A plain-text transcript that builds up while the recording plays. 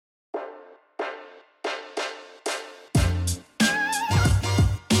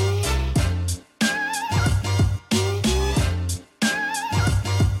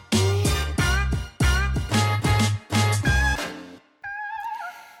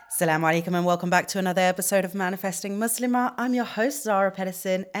Assalamu alaikum and welcome back to another episode of Manifesting Muslima. I'm your host, Zara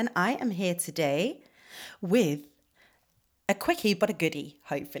Pedersen, and I am here today with a quickie but a goodie,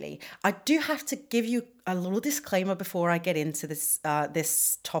 hopefully. I do have to give you a little disclaimer before I get into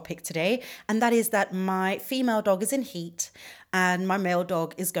this topic today, and that is that my female dog is in heat and my male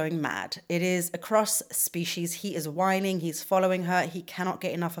dog is going mad. It is across species. He is whining, he's following her, he cannot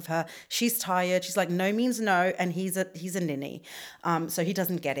get enough of her. She's tired, she's like, no means no, and he's a ninny. So he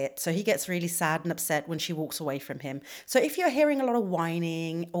doesn't get it. So he gets really sad and upset when she walks away from him. So if you're hearing a lot of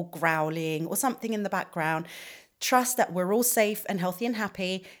whining or growling or something in the background, trust that we're all safe and healthy and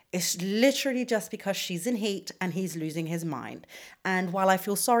happy. It's literally just because she's in heat and he's losing his mind. And while I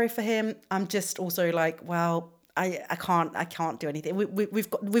feel sorry for him, I'm just also like, well, I can't do anything.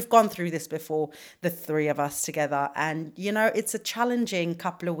 We've gone through this before, the three of us together, and it's a challenging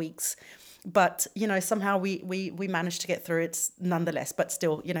couple of weeks. But somehow we managed to get through it nonetheless. But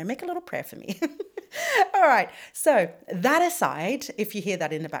still, make a little prayer for me. All right. So that aside, if you hear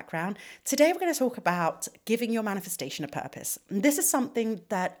that in the background, today we're going to talk about giving your manifestation a purpose. This is something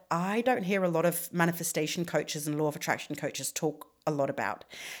that I don't hear a lot of manifestation coaches and law of attraction coaches talk a lot about.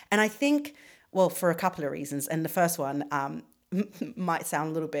 And I think, well, for a couple of reasons. And the first one might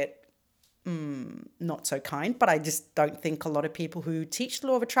sound a little bit not so kind, but I just don't think a lot of people who teach the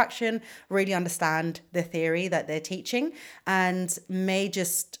law of attraction really understand the theory that they're teaching, and may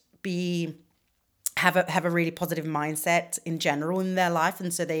just have a really positive mindset in general in their life,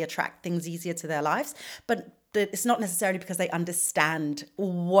 and so they attract things easier to their lives. But it's not necessarily because they understand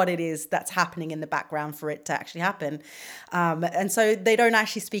what it is that's happening in the background for it to actually happen. And so they don't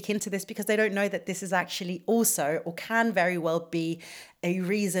actually speak into this because they don't know that this is actually also, or can very well be, a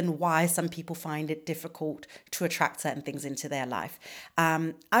reason why some people find it difficult to attract certain things into their life.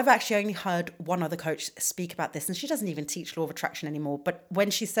 I've actually only heard one other coach speak about this, and she doesn't even teach law of attraction anymore. But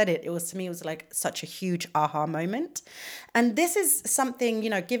when she said it, it was like such a huge aha moment. And this is something,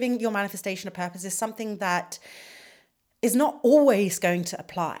 giving your manifestation a purpose is something that is not always going to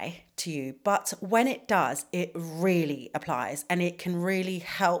apply to you. But when it does, it really applies, and it can really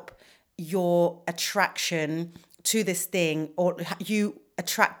help your attraction to this thing, or you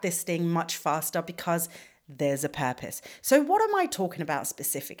attract this thing much faster because there's a purpose. So what am I talking about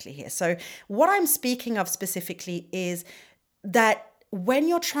specifically here? So what I'm speaking of specifically is that when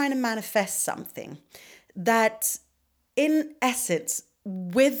you're trying to manifest something, that in essence,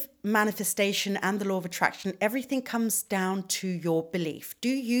 with manifestation and the law of attraction, everything comes down to your belief. Do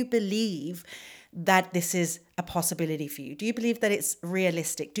you believe that this is a possibility for you? Do you believe that it's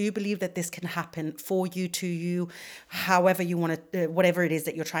realistic? Do you believe that this can happen for you, to you, however you want to, whatever it is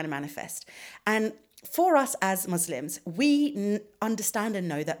that you're trying to manifest? And for us as Muslims, we understand and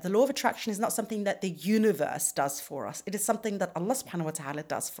know that the law of attraction is not something that the universe does for us. It is something that Allah subhanahu wa ta'ala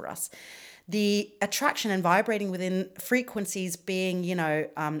does for us. The attraction and vibrating within frequencies, being,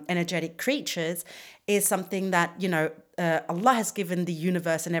 energetic creatures, is something that, Allah has given the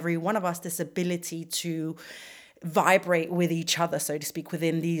universe and every one of us this ability to vibrate with each other, so to speak,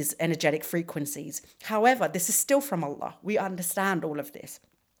 within these energetic frequencies. However, this is still from Allah. We understand all of this.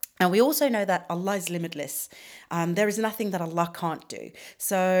 And we also know that Allah is limitless. There is nothing that Allah can't do.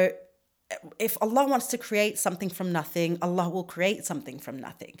 So if Allah wants to create something from nothing, Allah will create something from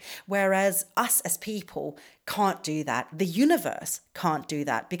nothing. Whereas us as people can't do that. The universe can't do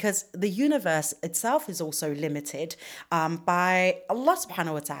that, because the universe itself is also limited by Allah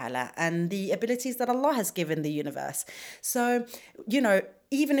subhanahu wa ta'ala and the abilities that Allah has given the universe. So,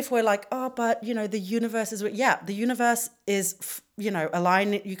 even if we're like, but the universe is, the universe is,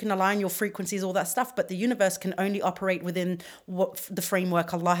 you can align your frequencies, all that stuff, but the universe can only operate within what the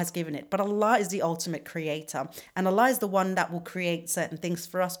framework Allah has given it. But Allah is the ultimate creator, and Allah is the one that will create certain things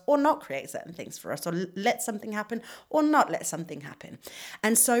for us or not create certain things for us, or let something happen or not let something happen.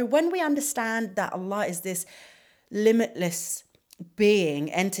 And so when we understand that Allah is this limitless being,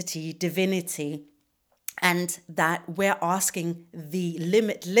 entity, divinity, and that we're asking the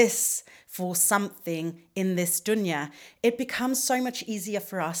limitless for something in this dunya, it becomes so much easier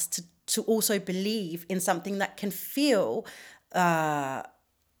for us to also believe in something that can feel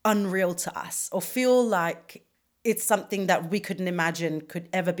unreal to us, or feel like it's something that we couldn't imagine could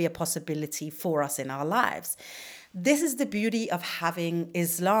ever be a possibility for us in our lives. This is the beauty of having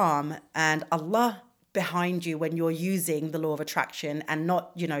Islam and Allah behind you when you're using the law of attraction, and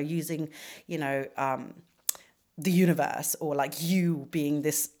not, using, the universe, or like you being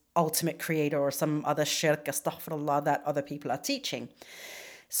this ultimate creator, or some other shirk, astaghfirullah, that other people are teaching.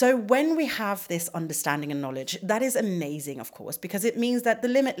 So when we have this understanding and knowledge, that is amazing, of course, because it means that the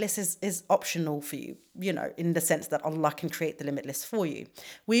limitless is optional for you, in the sense that Allah can create the limitless for you.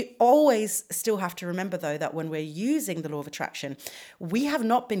 We always still have to remember, though, that when we're using the law of attraction, we have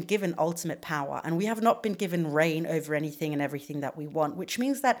not been given ultimate power, and we have not been given reign over anything and everything that we want, which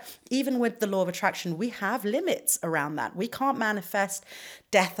means that even with the law of attraction, we have limits around that. We can't manifest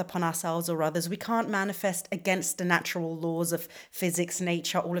death upon ourselves or others. We can't manifest against the natural laws of physics,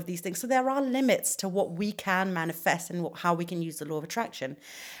 nature, all of these things. So there are limits to what we can manifest and how we can use the law of attraction.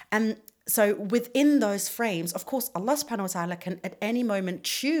 And so within those frames, of course, Allah subhanahu wa ta'ala can at any moment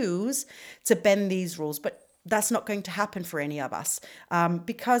choose to bend these rules, but that's not going to happen for any of us,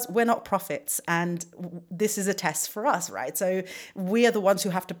 because we're not prophets, and this is a test for us, right? So we are the ones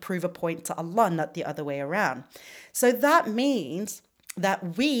who have to prove a point to Allah, not the other way around. So that means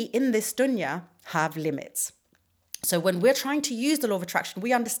that we in this dunya have limits. So when we're trying to use the law of attraction,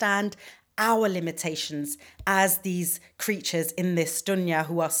 we understand our limitations as these creatures in this dunya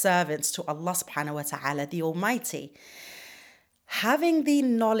who are servants to Allah subhanahu wa ta'ala, the Almighty. Having the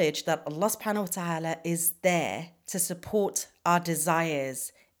knowledge that Allah subhanahu wa ta'ala is there to support our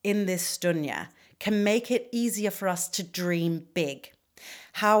desires in this dunya can make it easier for us to dream big.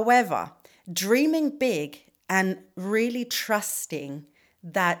 However, dreaming big and really trusting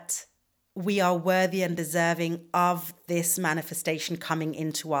that we are worthy and deserving of this manifestation coming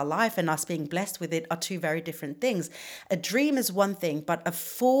into our life and us being blessed with it are two very different things. A dream is one thing, but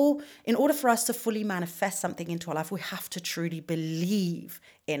in order for us to fully manifest something into our life, we have to truly believe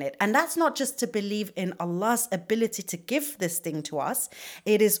in it. And that's not just to believe in Allah's ability to give this thing to us.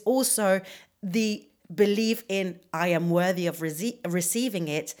 It is also the believe in, I am worthy of receiving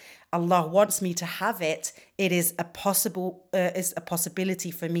it. Allah wants me to have it. It is a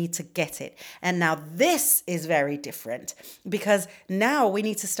possibility for me to get it. And now this is very different, because now we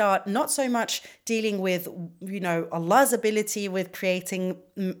need to start not so much dealing with, Allah's ability with creating,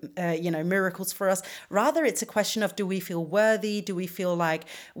 miracles for us. Rather, it's a question of, do we feel worthy? Do we feel like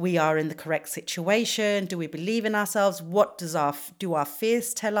we are in the correct situation? Do we believe in ourselves? What do our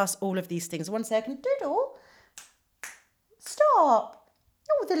fears tell us? All of these things. 1 second. Doodle. Stop.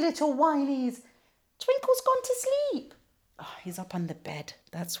 Oh, the little whinies. Twinkle's gone to sleep. Oh, he's up on the bed.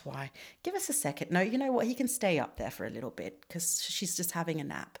 That's why. Give us a second. No, you know what? He can stay up there for a little bit because she's just having a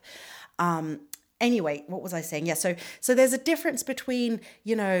nap. Anyway, what was I saying? Yeah, so there's a difference between,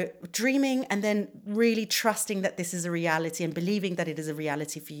 dreaming and then really trusting that this is a reality and believing that it is a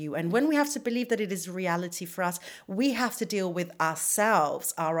reality for you. And when we have to believe that it is a reality for us, we have to deal with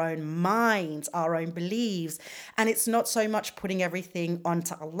ourselves, our own minds, our own beliefs. And it's not so much putting everything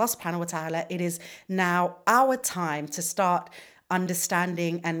onto Allah subhanahu wa ta'ala. It is now our time to start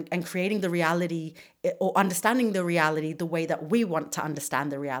understanding and creating the reality, or understanding the reality the way that we want to understand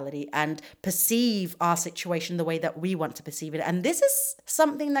the reality and perceive our situation the way that we want to perceive it. And this is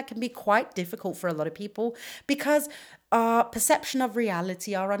something that can be quite difficult for a lot of people, because our perception of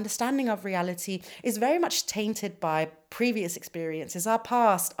reality, our understanding of reality is very much tainted by previous experiences, our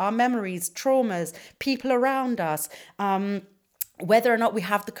past, our memories, traumas, people around us, whether or not we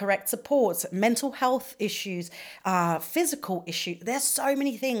have the correct support, mental health issues, physical issues. There's so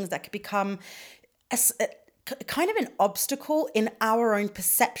many things that could become kind of an obstacle in our own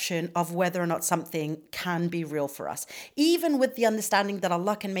perception of whether or not something can be real for us. Even with the understanding that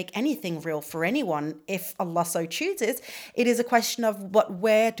Allah can make anything real for anyone, if Allah so chooses, it is a question of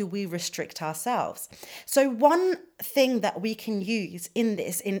where do we restrict ourselves? So one thing that we can use in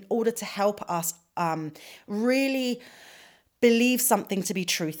this in order to help us really believe something to be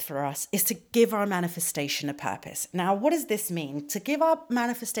truth for us is to give our manifestation a purpose. Now, what does this mean? To give our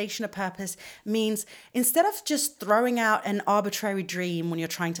manifestation a purpose means, instead of just throwing out an arbitrary dream when you're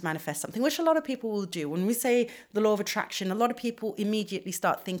trying to manifest something, which a lot of people will do. When we say the law of attraction, a lot of people immediately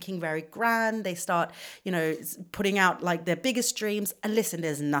start thinking very grand. They start, putting out like their biggest dreams. And listen,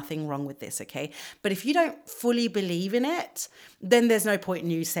 there's nothing wrong with this, okay? But if you don't fully believe in it, then there's no point in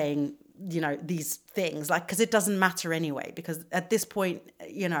you saying, these things, because it doesn't matter anyway, because at this point,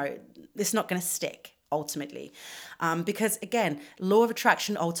 it's not going to stick ultimately. Because again, law of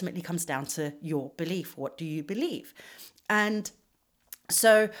attraction ultimately comes down to your belief. What do you believe? And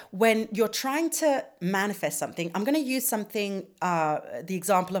so when you're trying to manifest something, I'm going to use something, the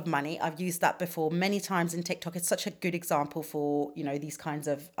example of money. I've used that before many times in TikTok. It's such a good example for, these kinds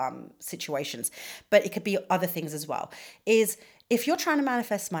of situations, but it could be other things as well. if you're trying to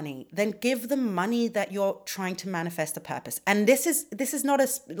manifest money, then give the money that you're trying to manifest a purpose. And this is not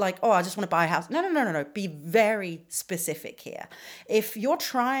as like, oh, I just want to buy a house. No. Be very specific here. If you're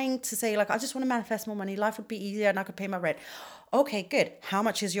trying to say like, I just want to manifest more money, life would be easier and I could pay my rent. Okay, good. How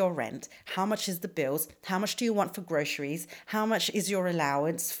much is your rent? How much is the bills? How much do you want for groceries? How much is your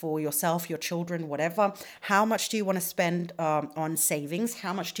allowance for yourself, your children, whatever? How much do you want to spend on savings?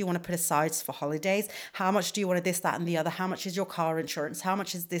 How much do you want to put aside for holidays? How much do you want to this, that, and the other? How much is your car insurance? How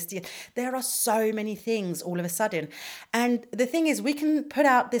much is this? There are so many things all of a sudden. And the thing is, we can put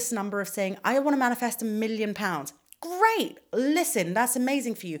out this number of saying, I want to manifest £1 million. Great. Listen, that's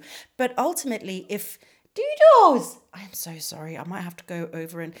amazing for you. But ultimately, if Doodles! I'm so sorry. I might have to go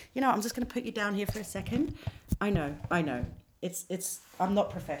over and, I'm just going to put you down here for a second. I know. I'm not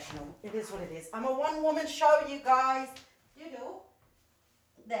professional. It is what it is. I'm a one-woman show, you guys. Doodle.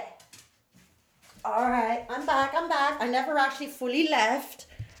 There. All right. I'm back. I never actually fully left.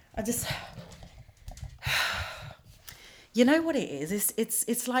 I just... You know what it is?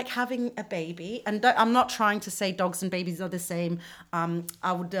 It's like having a baby, and I'm not trying to say dogs and babies are the same.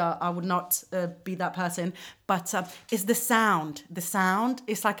 I would not be that person, but it's the sound. The sound.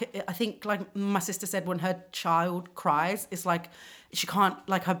 It's like, I think, like my sister said, when her child cries, it's like she can't,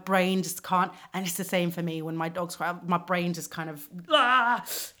 like her brain just can't. And it's the same for me when my dogs cry. My brain just kind of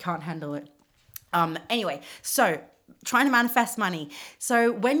can't handle it. Anyway, so trying to manifest money.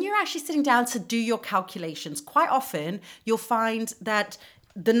 So when you're actually sitting down to do your calculations, quite often you'll find that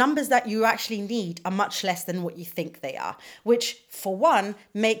the numbers that you actually need are much less than what you think they are, which for one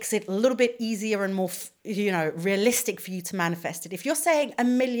makes it a little bit easier and more, realistic for you to manifest it. If you're saying $1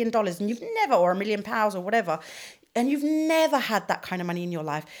 million and you've never, or £1 million or whatever, and you've never had that kind of money in your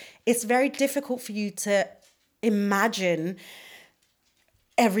life, it's very difficult for you to imagine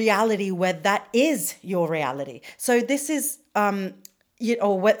a reality where that is your reality. So this is a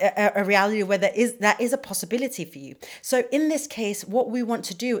reality where that is a possibility for you. So in this case, what we want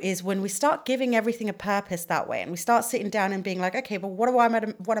to do is, when we start giving everything a purpose that way, and we start sitting down and being like, okay, but what do I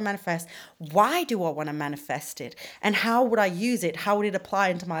want to manifest? Why do I want to manifest it? And how would I use it? How would it apply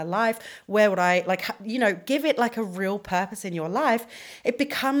into my life? Where would I give it like a real purpose in your life? It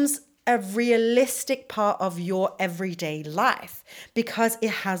becomes a realistic part of your everyday life because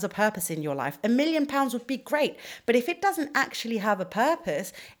it has a purpose in your life. £1 million would be great, but if it doesn't actually have a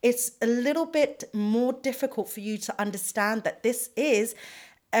purpose, it's a little bit more difficult for you to understand that this is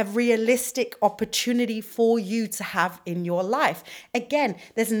a realistic opportunity for you to have in your life. Again,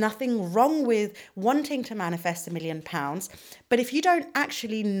 there's nothing wrong with wanting to manifest £1 million, but if you don't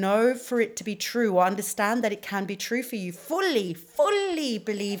actually know for it to be true or understand that it can be true for you, fully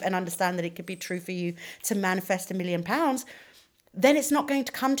believe and understand that it could be true for you to manifest £1 million, then it's not going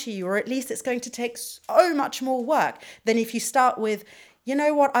to come to you, or at least it's going to take so much more work than if you start with, you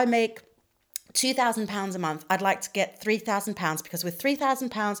know what, I make £2,000 a month. I'd like to get £3,000 because with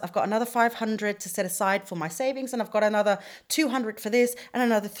 £3,000, I've got another 500 to set aside for my savings, and I've got another 200 for this and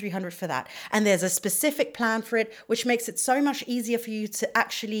another 300 for that. And there's a specific plan for it, which makes it so much easier for you to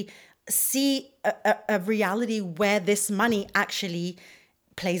actually see a reality where this money actually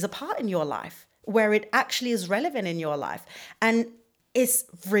plays a part in your life, where it actually is relevant in your life and is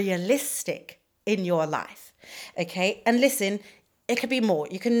realistic in your life. Okay. And listen, it could be more.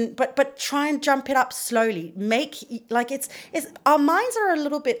 You can, but try and jump it up slowly. Make like it's our minds are a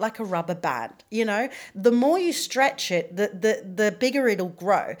little bit like a rubber band, The more you stretch it, the bigger it'll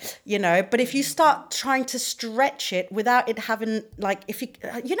grow, But if you start trying to stretch it without it having, like, if you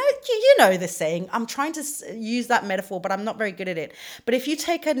know the saying. I'm trying to use that metaphor, but I'm not very good at it. But if you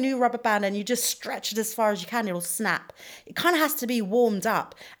take a new rubber band and you just stretch it as far as you can, it'll snap. It kind of has to be warmed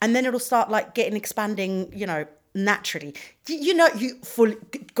up, and then it'll start like expanding, naturally. You fully,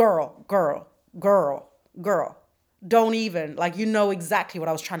 girl, don't even, like, exactly what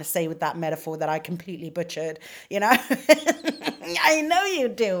I was trying to say with that metaphor that I completely butchered, I know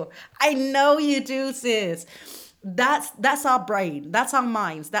you do, sis. That's our brain. That's our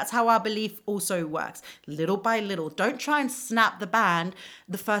minds. That's how our belief also works. Little by little. Don't try and snap the band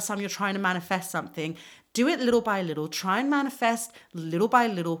the first time you're trying to manifest something. Do it little by little. Try and manifest little by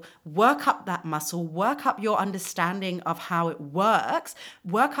little. Work up that muscle. Work up your understanding of how it works.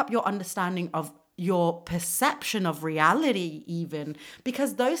 Work up your understanding of your perception of reality even,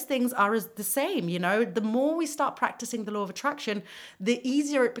 because those things are the same. The more we start practicing the law of attraction, the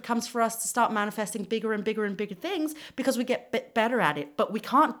easier it becomes for us to start manifesting bigger and bigger and bigger things, because we get better at it. But we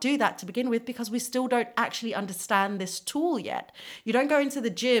can't do that to begin with because we still don't actually understand this tool yet. You don't go into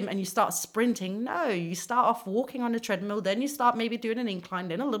the gym and you start sprinting. No, you start off walking on a treadmill, then you start maybe doing an incline,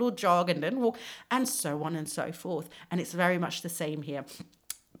 then a little jog, and then walk, and so on and so forth. And it's very much the same here.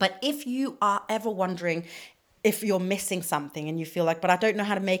 But if you are ever wondering if you're missing something and you feel like, but I don't know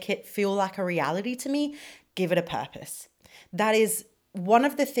how to make it feel like a reality to me, give it a purpose. That is one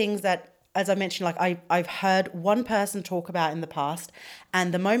of the things that, as I mentioned, like I've heard one person talk about in the past,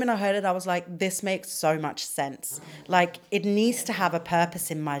 and the moment I heard it, I was like, this makes so much sense. Like, it needs to have a purpose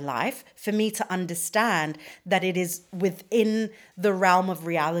in my life for me to understand that it is within the realm of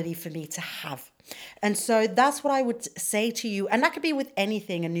reality for me to have. And so that's what I would say to you. And that could be with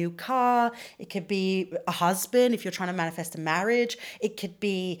anything, a new car. It could be a husband if you're trying to manifest a marriage. It could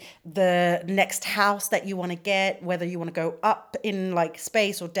be the next house that you want to get, whether you want to go up in like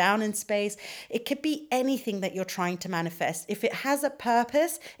space or down in space. It could be anything that you're trying to manifest. If it has a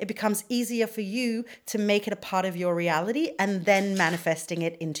purpose, it becomes easier for you to make it a part of your reality and then manifesting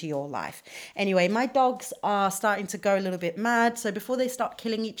it into your life. Anyway, my dogs are starting to go a little bit mad. So before they start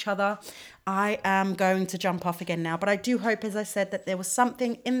killing each other, I am going to jump off again now. But I do hope, as I said, that there was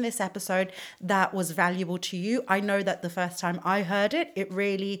something in this episode that was valuable to you. I know that the first time I heard it, it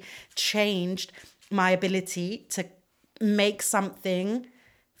really changed my ability to make something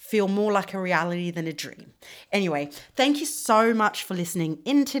feel more like a reality than a dream. Anyway, thank you so much for listening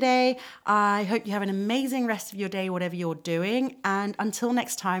in today. I hope you have an amazing rest of your day, whatever you're doing. And until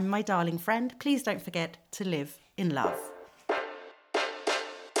next time, my darling friend, please don't forget to live in love.